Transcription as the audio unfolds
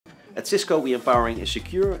At Cisco, we are empowering a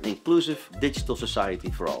secure and inclusive digital society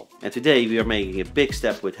for all. And today we are making a big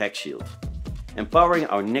step with HackShield, empowering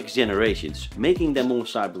our next generations, making them more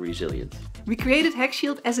cyber resilient. We created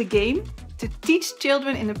HackShield as a game to teach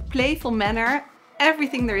children in a playful manner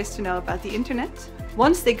everything there is to know about the internet.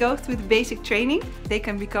 Once they go through the basic training, they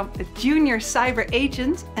can become a junior cyber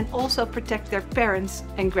agent and also protect their parents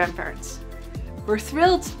and grandparents. We're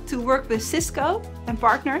thrilled to work with Cisco and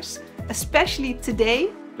partners, especially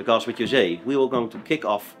today. Because with Jose, we are going to kick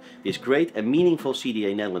off this great and meaningful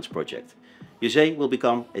CDA Netherlands project. Jose will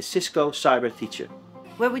become a Cisco cyber teacher.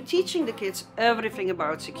 Where we're teaching the kids everything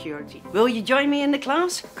about security. Will you join me in the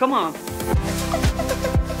class? Come on.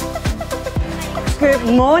 Good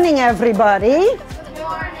morning, everybody. Good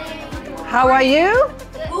morning. How are you?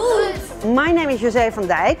 Good. My name is Jose van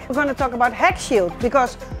Dijk. We're going to talk about HackShield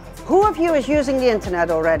because who of you is using the internet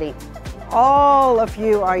already? All of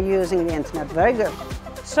you are using the internet. Very good.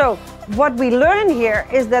 So what we learn here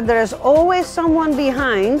is that there is always someone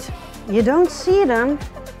behind. You don't see them,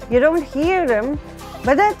 you don't hear them,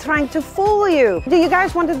 but they're trying to fool you. Do you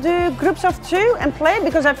guys want to do groups of 2 and play?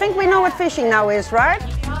 Because I think we know what phishing now is, right?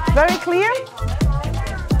 Very clear?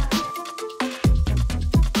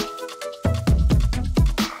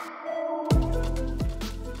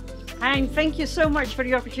 And thank you so much for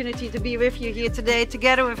the opportunity to be with you here today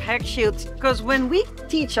together with HackShield. Because when we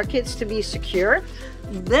teach our kids to be secure,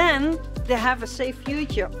 then they have a safe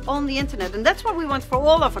future on the internet. And that's what we want for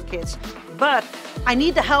all of our kids. But I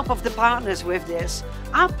need the help of the partners with this.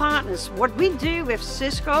 Our partners, what we do with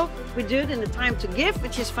Cisco, we do it in the time to give,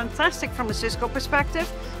 which is fantastic from a Cisco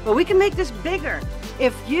perspective, but we can make this bigger.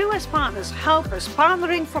 If you as partners help us,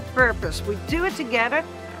 partnering for purpose, we do it together,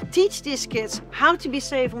 teach these kids how to be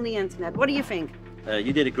safe on the internet. What do you think?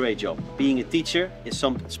 You did a great job. Being a teacher is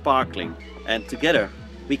something sparkling, and together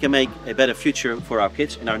we can make a better future for our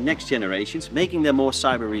kids and our next generations, making them more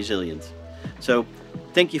cyber resilient. So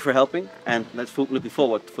thank you for helping, and looking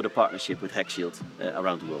forward for the partnership with HackShield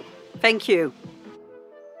around the world. Thank you.